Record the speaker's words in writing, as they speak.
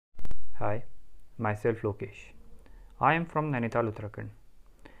Hi, myself Lokesh. I am from Nainital, Uttarakhand.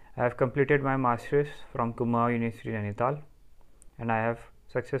 I have completed my Masters from Kumar University, Nainital, and I have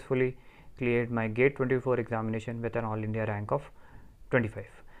successfully cleared my GATE 24 examination with an All India rank of 25.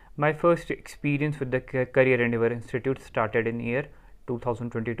 My first experience with the Career Endeavour Institute started in year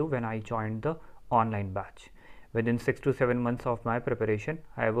 2022 when I joined the online batch. Within 6 to 7 months of my preparation,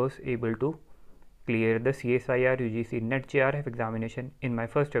 I was able to clear the CSIR UGC NET JRF examination in my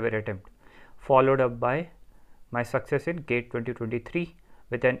first ever attempt, followed up by my success in GATE 2023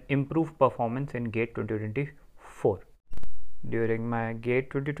 with an improved performance in GATE 2024. During my GATE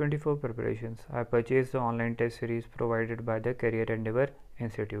 2024 preparations, I purchased the online test series provided by the Career Endeavour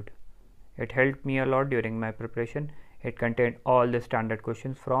Institute. It helped me a lot during my preparation. It contained all the standard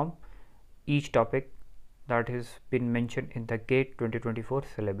questions from each topic that has been mentioned in the GATE 2024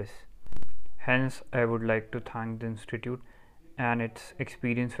 syllabus. Hence, I would like to thank the institute and its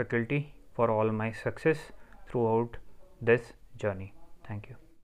experienced faculty for all my success throughout this journey. Thank you.